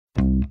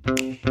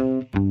Welcome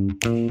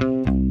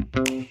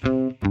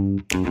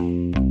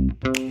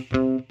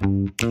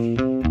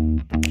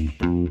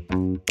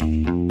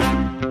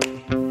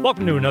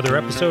to another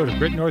episode of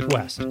Grit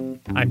Northwest.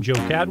 I'm Joe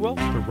Cadwell,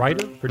 the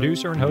writer,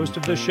 producer, and host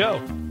of this show.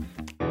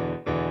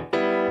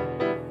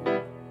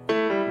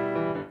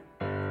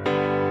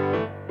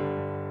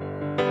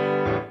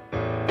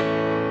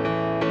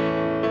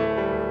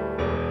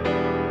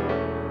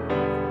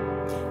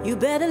 You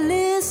better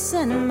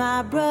listen,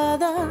 my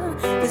brother,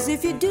 'cause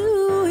if you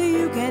do,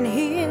 you can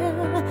hear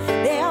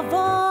there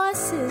are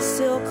voices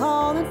still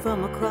calling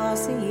from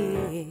across the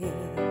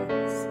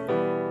years.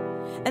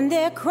 And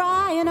they're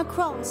crying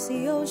across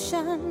the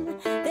ocean,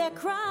 they're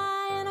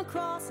crying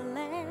across the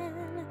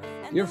land.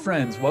 Dear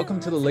friends, welcome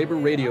to the Labor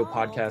Radio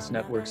Podcast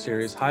Network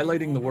series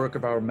highlighting the work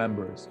of our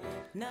members.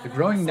 The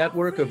growing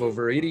network of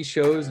over 80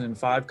 shows in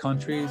 5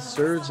 countries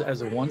serves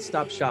as a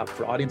one-stop shop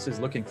for audiences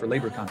looking for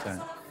labor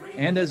content,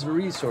 and as a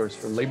resource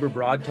for labor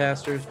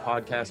broadcasters,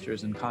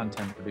 podcasters, and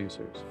content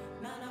producers.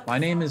 My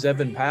name is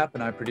Evan Papp,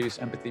 and I produce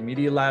Empathy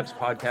Media Lab's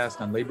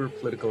podcast on labor,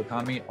 political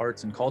economy,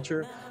 arts, and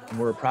culture, and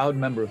we're a proud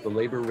member of the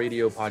Labor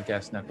Radio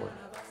Podcast Network.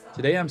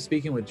 Today, I'm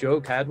speaking with Joe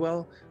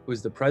Cadwell, who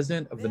is the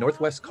president of the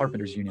Northwest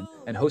Carpenters Union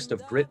and host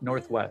of Grit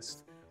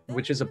Northwest,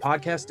 which is a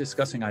podcast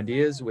discussing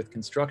ideas with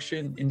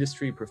construction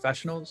industry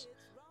professionals,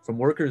 from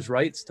workers'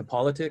 rights to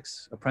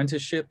politics,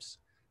 apprenticeships,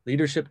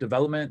 leadership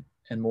development,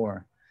 and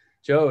more.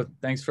 Joe,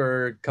 thanks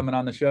for coming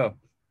on the show.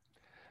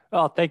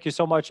 Well, thank you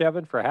so much,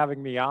 Evan, for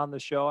having me on the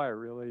show. I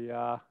really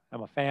am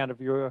a fan of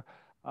your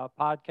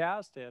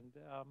podcast and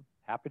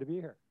happy to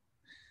be here.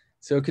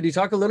 So could you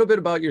talk a little bit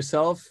about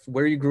yourself,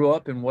 where you grew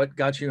up, and what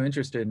got you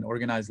interested in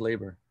organized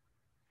labor?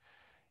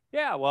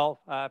 Yeah,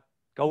 well,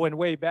 going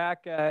way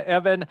back,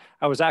 Evan,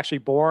 I was actually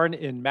born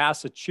in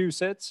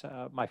Massachusetts.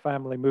 My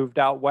family moved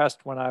out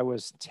west when I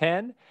was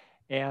 10.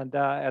 And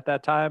at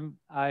that time,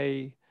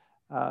 I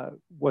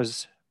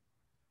was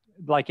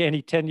like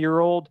any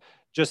 10-year-old,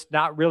 just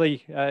not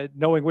really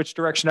knowing which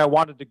direction I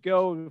wanted to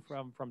go,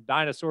 from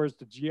dinosaurs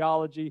to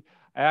geology.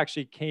 I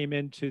actually came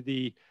into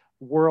the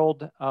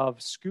world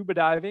of scuba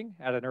diving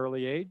at an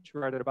early age.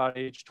 Right at about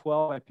age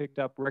 12, I picked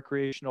up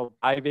recreational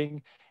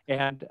diving.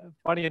 And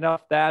funny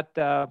enough, that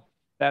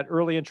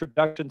early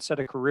introduction set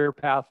a career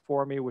path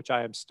for me, which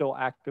I am still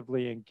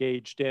actively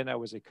engaged in. I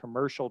was a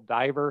commercial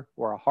diver,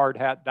 or a hard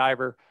hat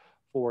diver,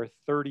 for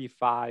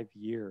 35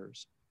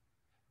 years.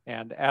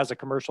 And as a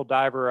commercial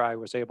diver, I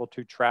was able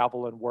to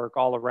travel and work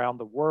all around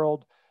the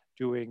world,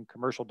 doing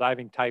commercial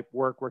diving type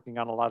work, working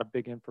on a lot of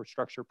big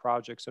infrastructure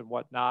projects and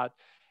whatnot.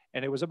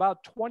 And it was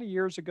about 20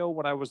 years ago,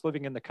 when I was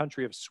living in the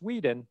country of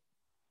Sweden,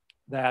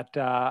 that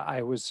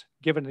I was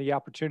given the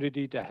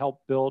opportunity to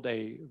help build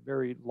a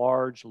very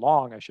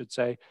long, I should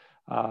say,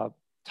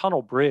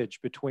 tunnel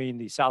bridge between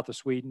the south of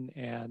Sweden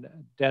and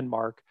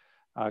Denmark,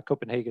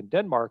 Copenhagen,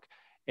 Denmark.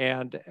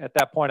 And at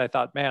that point, I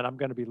thought, man, I'm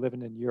going to be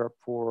living in Europe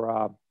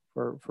for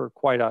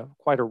quite a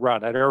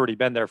run. I'd already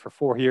been there for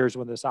 4 years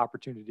when this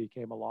opportunity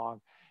came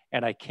along,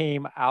 and I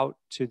came back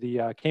to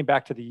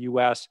the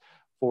U.S.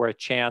 for a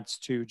chance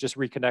to just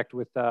reconnect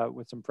with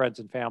some friends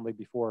and family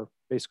before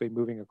basically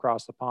moving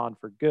across the pond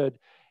for good.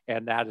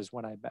 And that is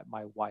when I met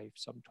my wife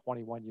some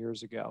 21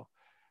 years ago.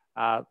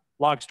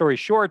 Long story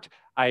short,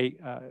 I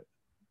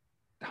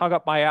hung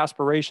up my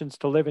aspirations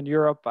to live in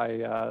Europe.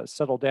 I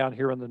settled down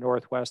here in the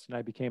Northwest, and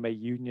I became a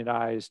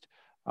unionized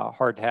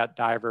hard hat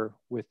diver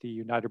with the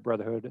United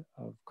Brotherhood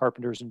of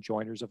Carpenters and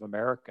Joiners of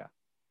America.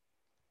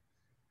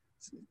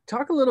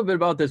 Talk a little bit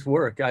about this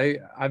work.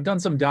 I've done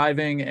some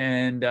diving,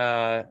 and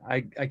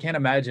I can't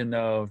imagine,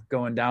 though,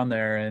 going down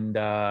there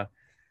and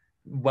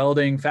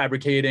welding,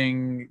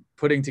 fabricating,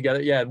 putting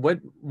together. Yeah,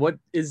 what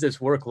is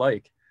this work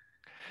like?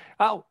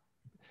 Oh,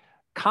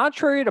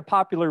 contrary to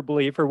popular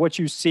belief, or what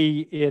you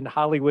see in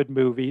Hollywood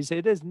movies,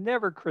 it is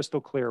never crystal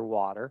clear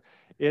water.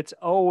 It's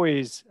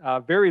always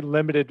very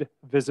limited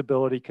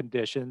visibility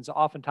conditions.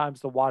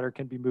 Oftentimes the water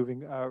can be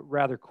moving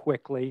rather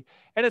quickly.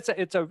 And it's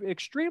an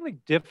extremely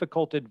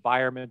difficult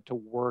environment to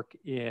work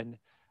in,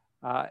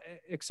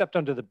 except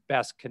under the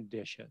best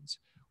conditions.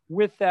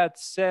 With that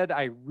said,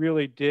 I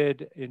really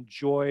did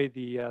enjoy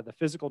the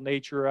physical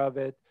nature of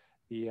it,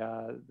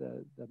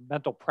 the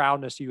mental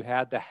prowess you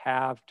had to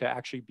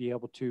actually be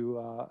able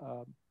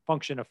to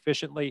function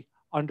efficiently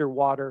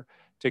underwater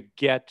to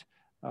get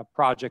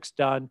projects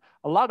done.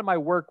 A lot of my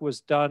work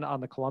was done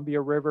on the Columbia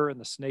River and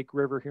the Snake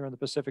River here in the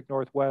Pacific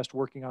Northwest,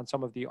 working on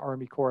some of the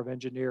Army Corps of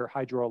Engineer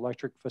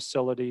hydroelectric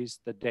facilities,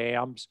 the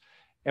dams.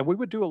 And we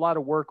would do a lot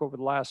of work over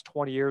the last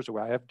 20 years, or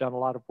I have done a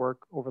lot of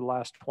work over the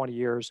last 20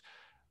 years,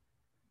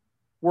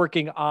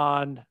 working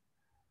on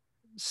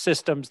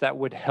systems that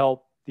would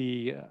help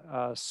the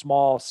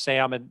small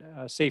salmon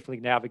safely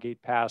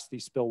navigate past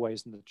these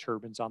spillways and the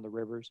turbines on the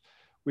rivers.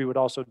 We would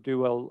also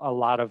do a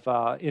lot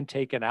of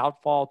intake and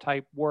outfall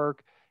type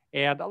work,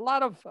 and a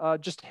lot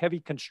of just heavy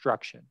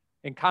construction.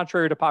 And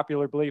contrary to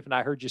popular belief, and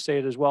I heard you say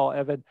it as well,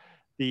 Evan,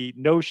 the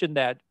notion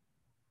that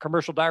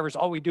commercial divers,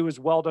 all we do is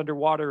weld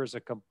underwater, is a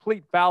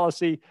complete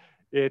fallacy.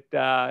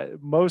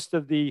 Most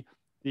of the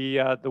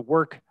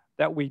work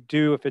that we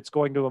do, if it's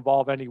going to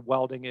involve any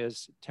welding,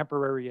 is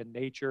temporary in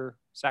nature,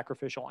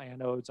 sacrificial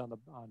anodes on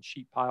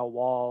sheet pile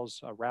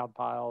walls, round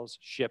piles,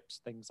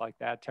 ships, things like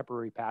that,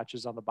 temporary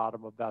patches on the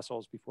bottom of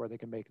vessels before they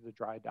can make it to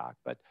dry dock.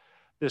 But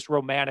this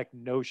romantic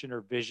notion or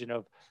vision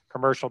of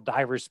commercial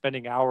divers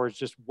spending hours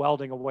just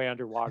welding away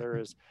underwater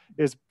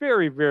is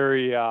very,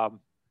 very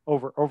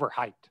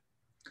overhyped.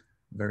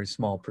 Very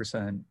small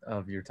percent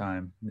of your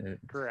time,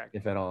 Correct,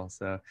 if at all.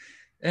 So,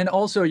 and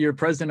also you're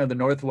president of the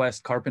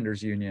Northwest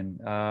Carpenters Union.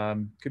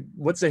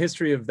 What's the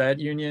history of that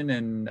union,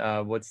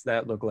 and what's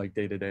that look like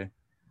day to day?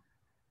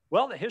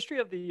 Well, the history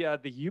of the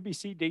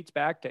UBC dates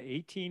back to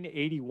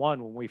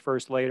 1881 when we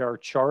first laid our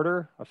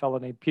charter. A fellow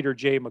named Peter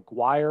J.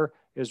 McGuire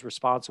is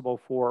responsible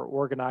for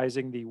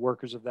organizing the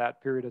workers of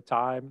that period of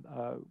time,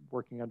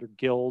 working under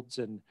guilds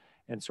and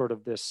sort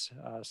of this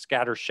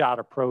scattershot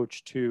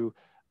approach to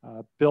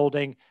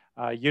building,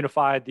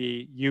 unified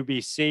the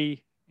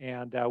UBC.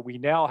 And we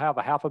now have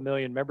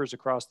 500,000 members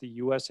across the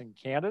US and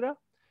Canada.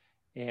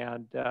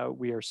 And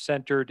we are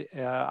centered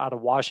out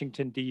of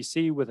Washington,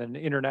 D.C. with an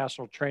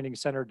international training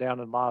center down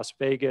in Las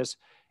Vegas.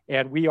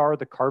 And we are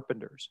the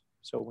carpenters.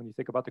 So when you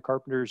think about the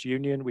Carpenters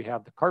Union, we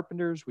have the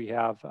carpenters, we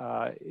have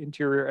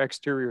interior,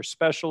 exterior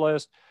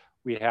specialists,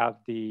 we have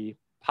the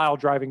pile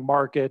driving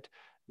market,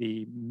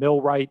 the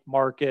millwright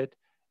market,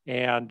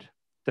 and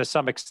to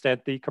some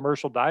extent, the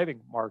commercial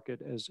diving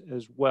market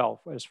as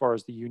well, as far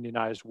as the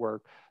unionized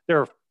work.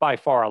 There are by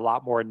far a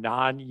lot more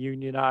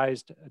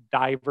non-unionized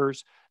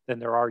divers than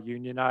there are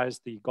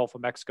unionized. The Gulf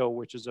of Mexico,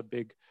 which is a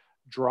big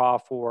draw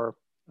for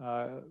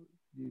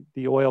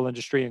the oil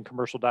industry and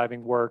commercial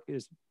diving work,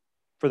 is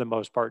for the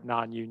most part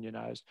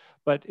non-unionized.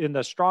 But in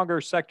the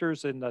stronger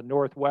sectors in the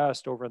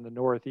Northwest, over in the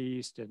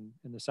Northeast and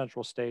in the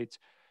central states,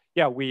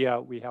 yeah, we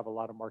have a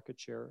lot of market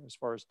share as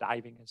far as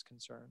diving is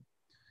concerned.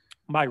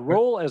 My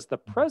role as the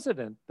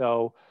president,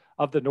 though,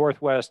 of the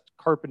Northwest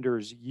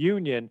Carpenters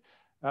Union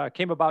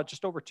came about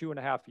just over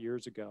 2.5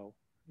 years ago.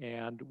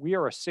 And we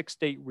are a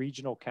 6-state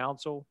regional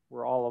council.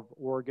 We're all of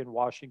Oregon,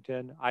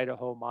 Washington,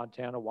 Idaho,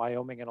 Montana,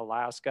 Wyoming, and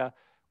Alaska.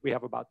 We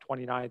have about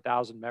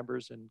 29,000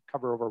 members and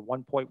cover over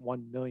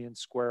 1.1 million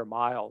square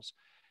miles.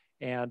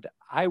 And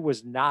I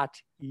was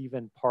not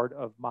even part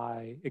of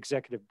my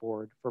executive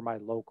board for my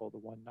local, the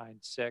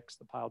 196,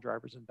 the Pile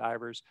Drivers and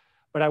Divers.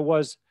 But I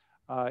was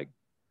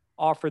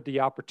offered the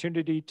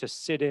opportunity to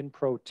sit in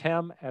pro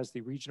tem as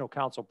the regional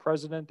council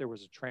president. There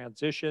was a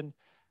transition.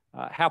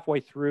 Halfway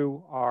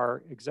through,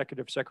 our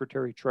executive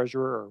secretary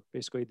treasurer, or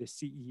basically the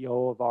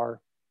CEO of our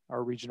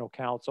regional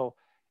council.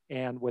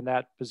 And when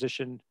that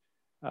position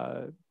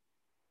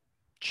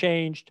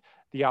changed,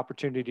 the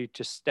opportunity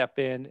to step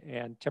in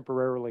and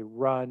temporarily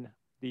run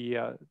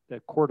the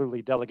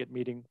quarterly delegate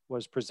meeting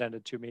was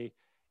presented to me.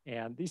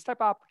 And these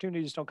type of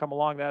opportunities don't come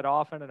along that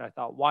often. And I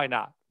thought, why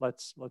not?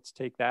 Let's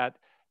take that.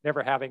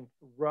 Never having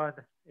run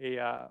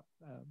a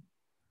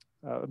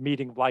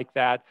meeting like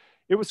that,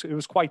 it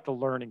was quite the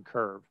learning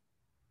curve.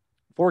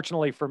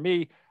 Fortunately for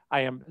me,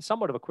 I am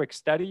somewhat of a quick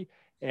study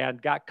and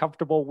got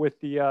comfortable with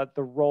the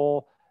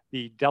role.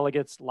 The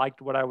delegates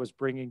liked what I was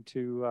bringing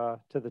to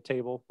the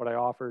table, what I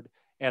offered,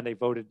 and they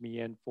voted me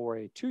in for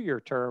a 2-year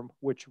term,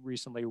 which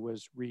recently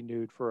was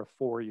renewed for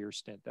a 4-year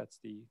stint. That's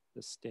the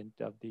stint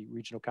of the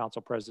regional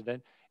council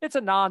president. It's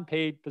a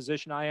non-paid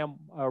position. I am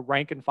a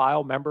rank and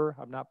file member.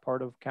 I'm not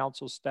part of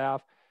council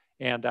staff,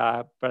 and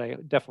but I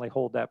definitely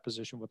hold that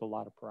position with a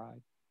lot of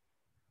pride.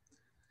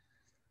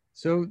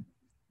 So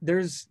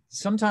there's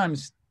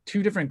sometimes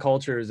two different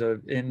cultures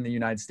in the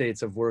United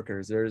States of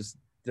workers. There's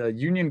the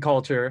union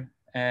culture,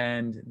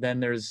 and then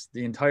there's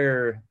the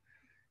entire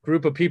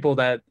group of people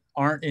that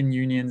aren't in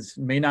unions,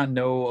 may not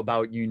know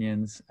about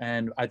unions.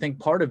 And I think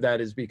part of that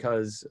is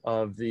because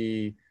of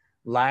the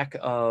lack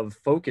of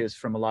focus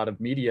from a lot of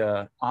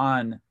media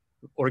on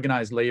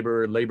organized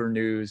labor, labor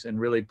news, and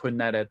really putting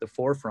that at the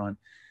forefront.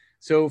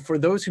 So for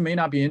those who may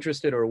not be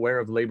interested or aware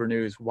of labor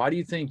news, why do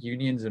you think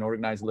unions and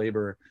organized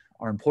labor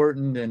are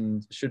important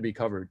and should be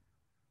covered?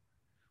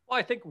 Well,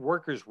 I think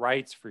workers'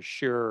 rights for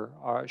sure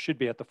should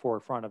be at the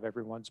forefront of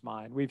everyone's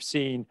mind. We've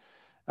seen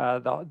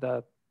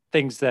the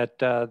things that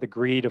the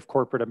greed of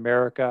corporate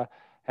America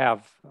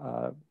have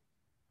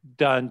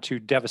done to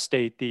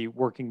devastate the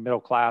working middle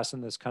class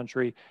in this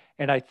country.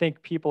 And I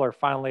think people are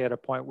finally at a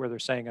point where they're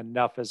saying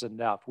enough is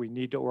enough. We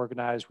need to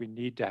organize. We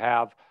need to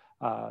have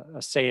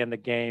a say in the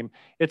game.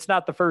 It's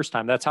not the first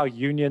time. That's how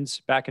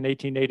unions back in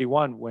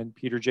 1881, when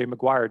Peter J.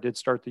 McGuire did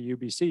start the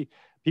UBC,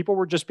 people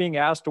were just being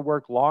asked to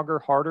work longer,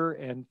 harder,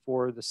 and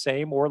for the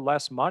same or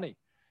less money.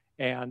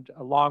 And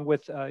along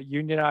with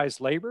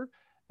unionized labor,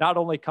 not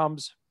only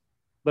comes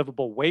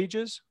livable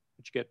wages,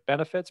 which get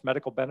benefits,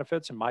 medical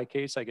benefits. In my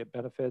case, I get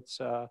benefits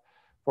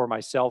for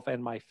myself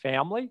and my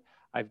family.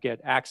 I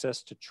get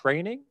access to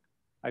training.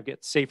 I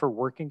get safer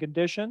working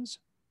conditions.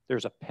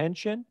 There's a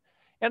pension.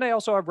 And I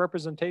also have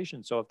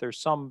representation. So if there's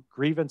some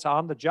grievance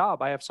on the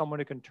job, I have someone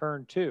who can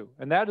turn to.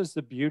 And that is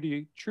the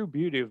beauty, true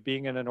beauty of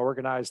being in an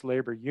organized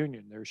labor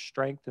union. There's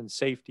strength and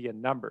safety in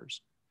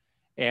numbers.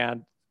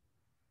 And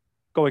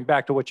going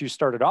back to what you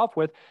started off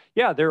with,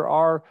 yeah, there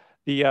are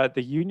the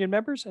union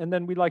members, and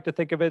then we like to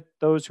think of it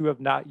those who have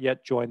not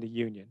yet joined the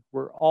union.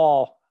 We're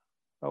all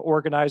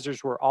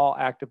organizers. We're all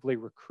actively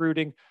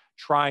recruiting,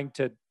 trying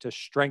to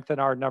strengthen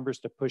our numbers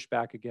to push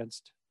back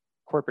against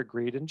corporate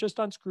greed and just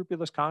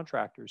unscrupulous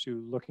contractors who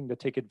are looking to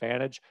take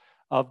advantage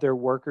of their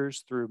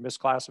workers through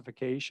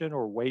misclassification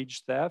or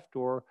wage theft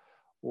or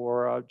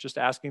just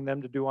asking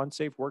them to do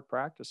unsafe work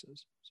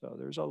practices. So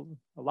there's a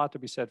lot to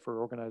be said for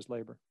organized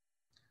labor.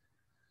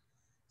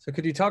 So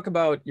could you talk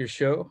about your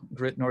show,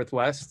 Grit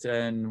Northwest,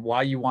 and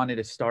why you wanted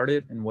to start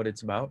it and what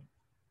it's about?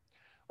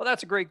 Well,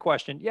 that's a great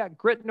question. Yeah,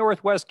 Grit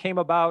Northwest came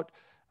about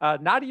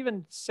not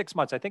even 6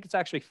 months. I think it's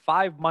actually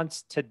 5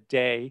 months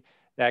today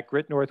that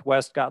Grit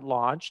Northwest got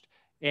launched.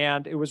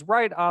 And it was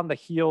right on the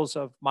heels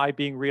of my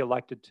being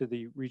reelected to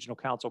the regional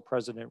council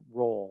president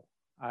role.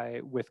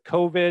 With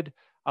COVID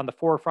on the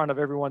forefront of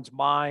everyone's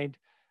mind,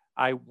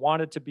 I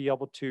wanted to be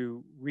able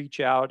to reach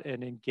out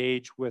and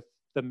engage with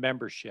the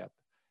membership.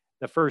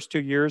 The first 2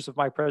 years of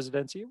my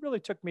presidency, it really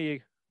took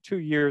me 2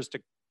 years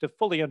to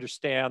fully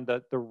understand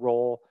the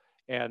role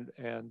and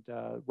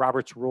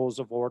Robert's Rules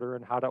of Order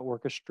and how to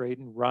orchestrate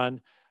and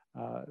run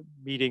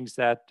meetings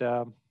that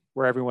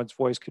where everyone's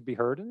voice could be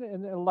heard,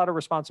 and a lot of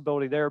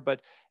responsibility there.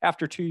 But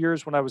after 2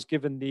 years, when I was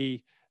given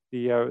the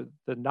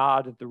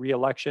nod at the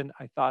reelection,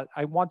 I thought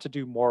I want to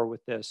do more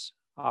with this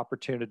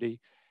opportunity,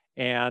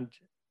 and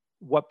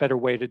what better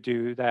way to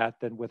do that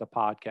than with a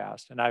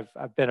podcast? And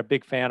I've been a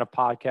big fan of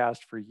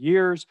podcasts for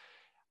years.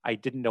 I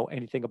didn't know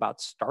anything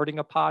about starting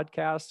a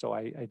podcast, so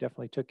I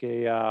definitely took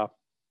a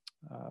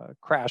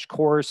crash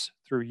course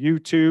through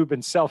YouTube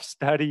and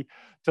self-study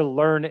to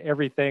learn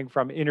everything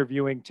from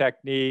interviewing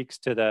techniques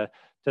to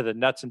the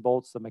nuts and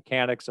bolts, the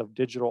mechanics of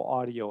digital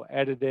audio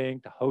editing,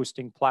 to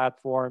hosting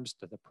platforms,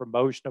 to the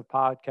promotion of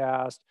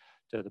podcasts,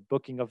 to the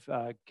booking of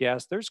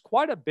guests. There's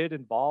quite a bit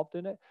involved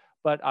in it,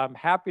 but I'm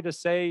happy to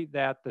say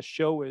that the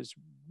show is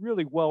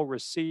really well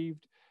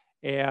received.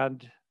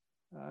 And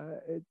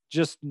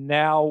just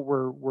now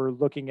we're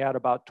looking at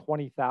about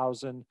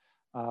 20,000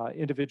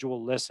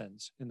 individual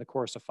listens in the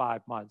course of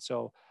 5 months.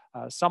 So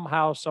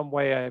somehow, some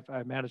way,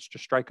 I managed to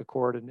strike a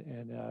chord,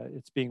 and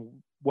it's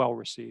being well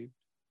received.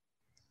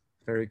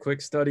 Very quick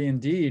study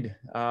indeed.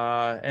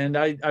 And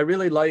I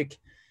really like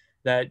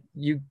that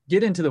you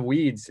get into the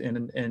weeds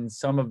in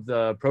some of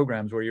the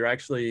programs where you're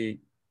actually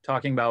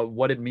talking about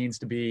what it means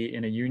to be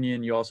in a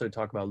union. You also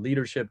talk about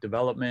leadership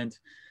development,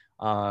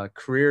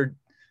 career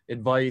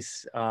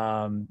advice.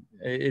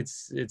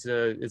 It's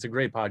a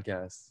great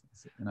podcast.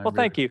 Well,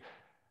 thank you.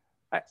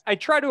 I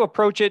try to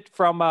approach it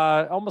from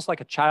almost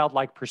like a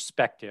childlike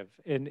perspective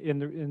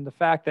in the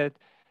fact that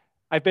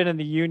I've been in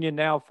the union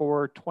now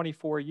for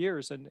 24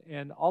 years,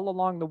 and all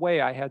along the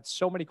way, I had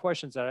so many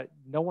questions that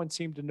no one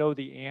seemed to know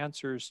the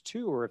answers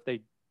to, or if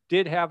they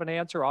did have an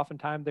answer,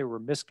 oftentimes they were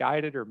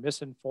misguided or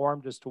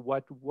misinformed as to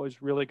what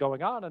was really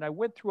going on. And I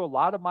went through a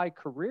lot of my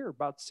career,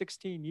 about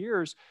 16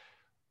 years,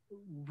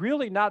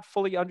 really not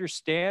fully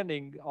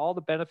understanding all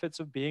the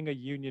benefits of being a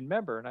union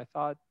member. And I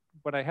thought,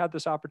 when I had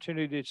this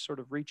opportunity to sort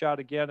of reach out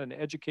again and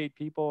educate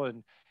people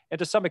and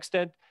to some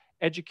extent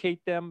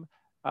educate them,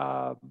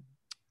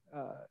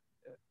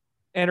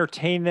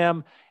 entertain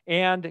them,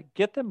 and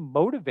get them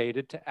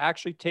motivated to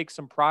actually take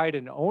some pride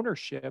and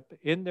ownership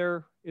in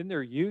their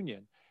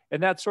union.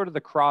 And that's sort of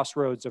the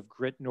crossroads of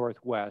Grit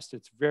Northwest.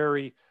 It's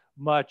very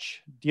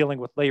much dealing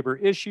with labor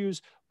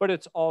issues, but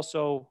it's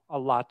also a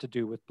lot to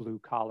do with blue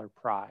collar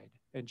pride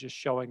and just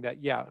showing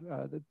that,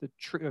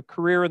 the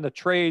career in the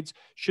trades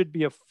should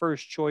be a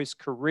first choice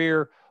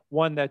career,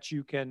 one that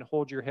you can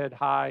hold your head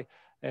high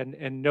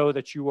and know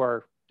that you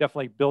are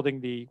definitely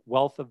building the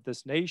wealth of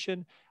this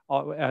nation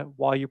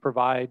while you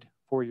provide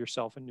for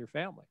yourself and your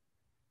family.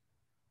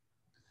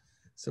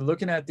 So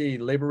looking at the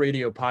Labor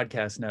Radio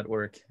Podcast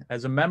Network,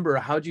 as a member,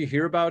 how did you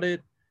hear about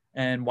it?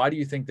 And why do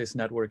you think this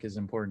network is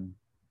important?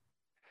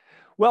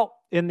 Well,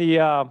 in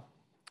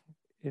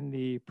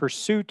the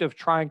pursuit of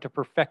trying to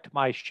perfect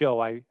my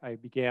show, I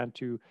began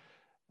to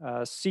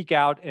seek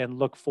out and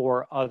look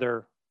for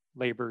other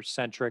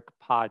labor-centric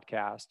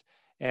podcasts.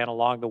 And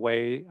along the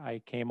way,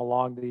 I came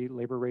along the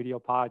Labor Radio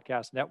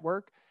Podcast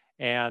Network,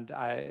 and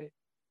I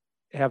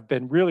have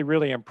been really,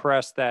 really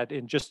impressed that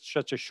in just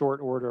such a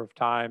short order of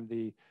time,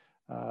 the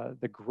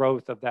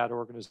growth of that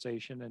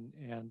organization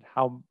and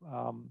how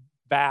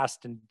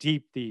vast and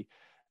deep the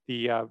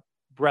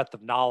breadth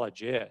of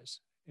knowledge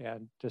is.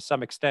 And to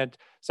some extent,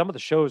 some of the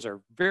shows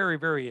are very,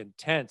 very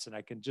intense, and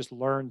I can just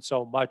learn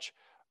so much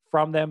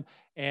from them.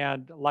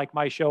 And like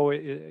my show,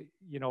 a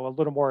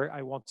little more,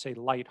 I won't say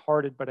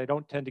lighthearted, but I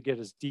don't tend to get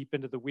as deep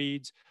into the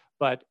weeds.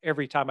 But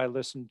every time I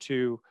listen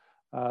to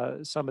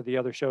some of the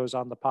other shows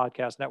on the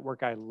podcast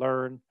network, I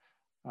learn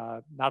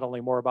not only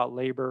more about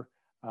labor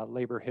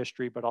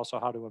history, but also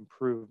how to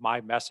improve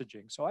my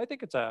messaging. So I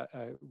think it's a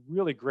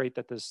really great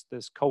that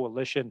this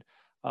coalition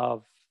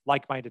of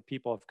like-minded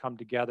people have come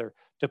together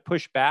to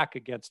push back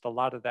against a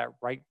lot of that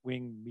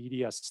right-wing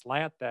media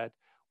slant that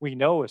we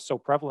know is so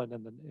prevalent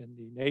in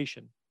the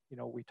nation.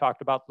 We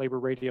talked about Labor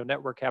Radio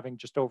Network having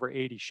just over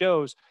 80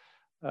 shows.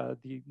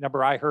 The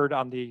number I heard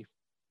on the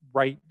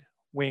right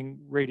wing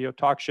radio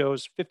talk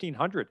shows,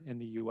 1,500 in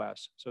the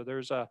U.S. So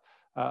there's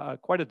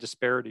quite a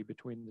disparity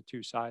between the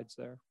two sides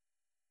there.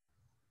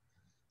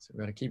 So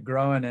we're going to keep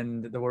growing,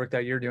 and the work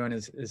that you're doing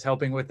is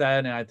helping with that.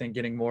 And I think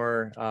getting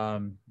more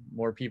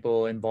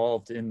people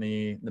involved in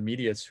the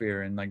media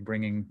sphere, and like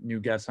bringing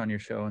new guests on your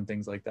show and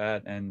things like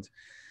that. And,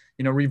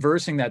 you know,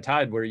 reversing that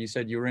tide where you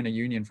said you were in a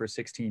union for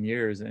 16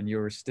 years and you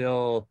were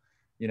still,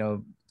 you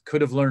know,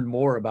 could have learned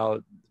more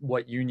about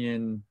what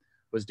union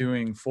was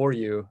doing for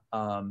you.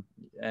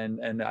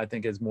 And I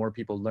think as more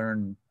people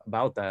learn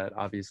about that,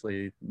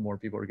 obviously more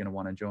people are going to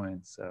want to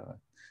join. So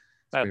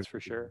that's for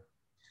sure.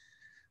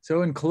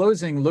 So in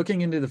closing,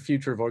 looking into the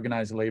future of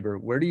organized labor,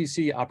 where do you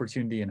see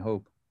opportunity and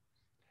hope?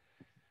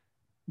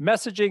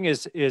 Messaging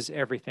is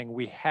everything.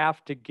 We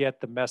have to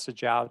get the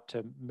message out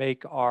to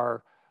make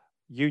our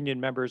union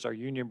members, our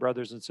union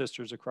brothers and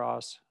sisters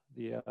across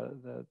the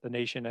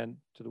nation and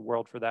to the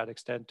world for that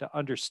extent, to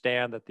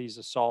understand that these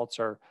assaults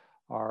are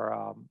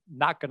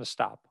not going to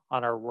stop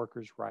on our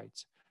workers'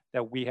 rights,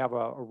 that we have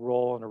a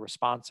role and a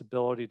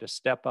responsibility to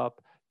step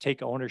up,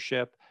 take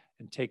ownership,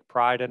 and take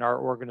pride in our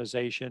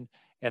organization.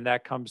 And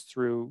that comes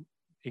through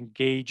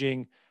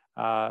engaging,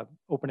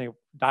 opening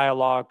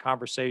dialogue,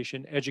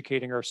 conversation,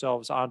 educating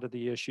ourselves onto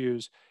the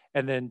issues,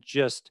 and then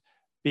just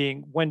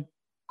being, when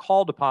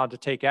called upon to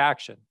take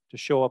action, to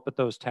show up at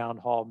those town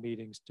hall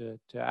meetings, to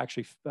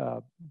actually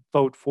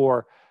vote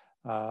for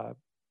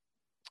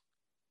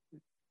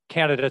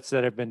candidates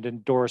that have been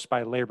endorsed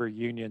by labor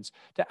unions,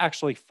 to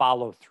actually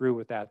follow through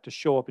with that, to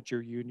show up at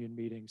your union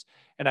meetings.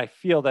 And I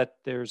feel that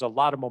there's a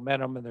lot of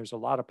momentum and there's a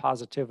lot of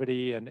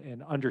positivity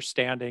and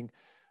understanding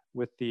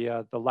with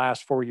the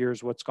last 4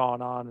 years, what's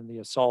gone on and the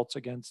assaults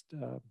against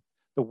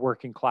the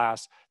working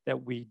class,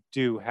 that we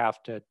do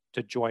have to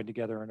join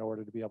together in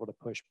order to be able to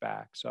push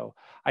back. So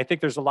I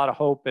think there's a lot of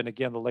hope. And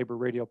again, the Labor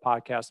Radio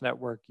Podcast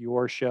Network,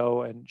 your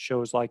show and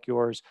shows like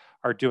yours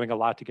are doing a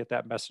lot to get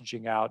that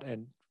messaging out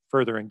and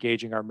further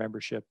engaging our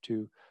membership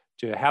to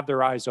have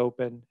their eyes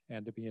open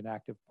and to be an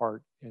active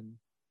part in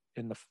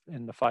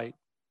the fight.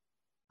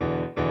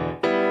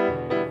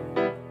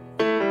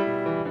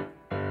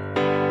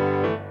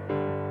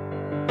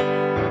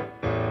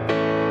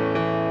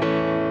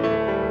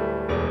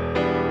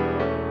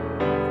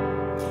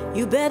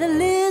 You better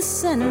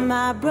listen,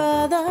 my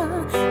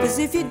brother, 'cause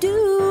if you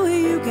do,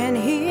 you can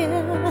hear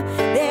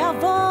there are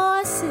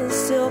voices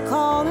still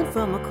calling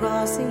from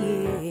across the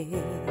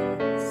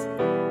years.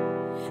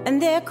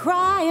 And they're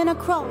crying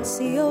across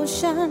the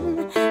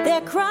ocean,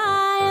 they're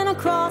crying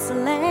across the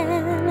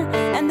land,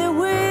 and they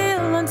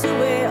will until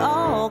we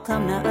all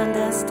come to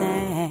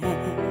understand.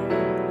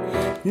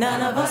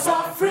 None of us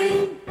are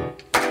free,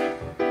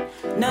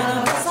 none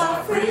of us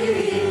are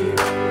free,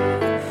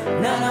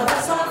 none of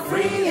us are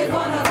free, and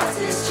one of us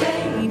is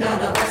chained.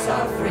 None of us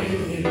are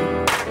free,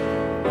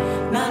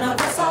 none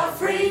of us are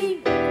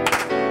free,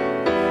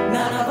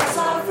 none of us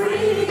are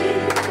free,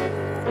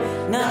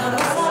 none of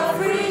us are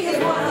free,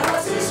 and one of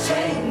us is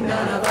chained.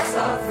 None of us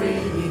are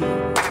free.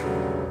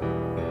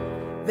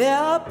 There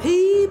are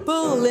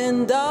people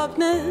in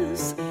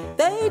darkness,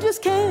 they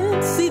just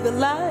can't see the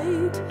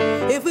light.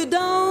 If we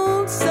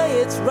don't say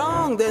it's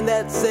wrong, then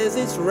that says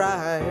it's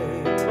right.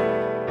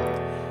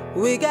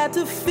 We got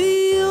to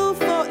feel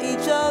for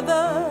each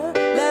other,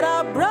 let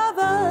our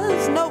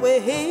brothers know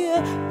we're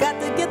here. Got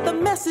to get the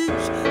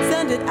message,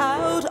 send it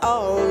out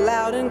all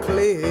loud and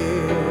clear.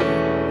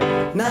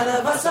 None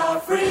of us are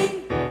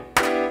free,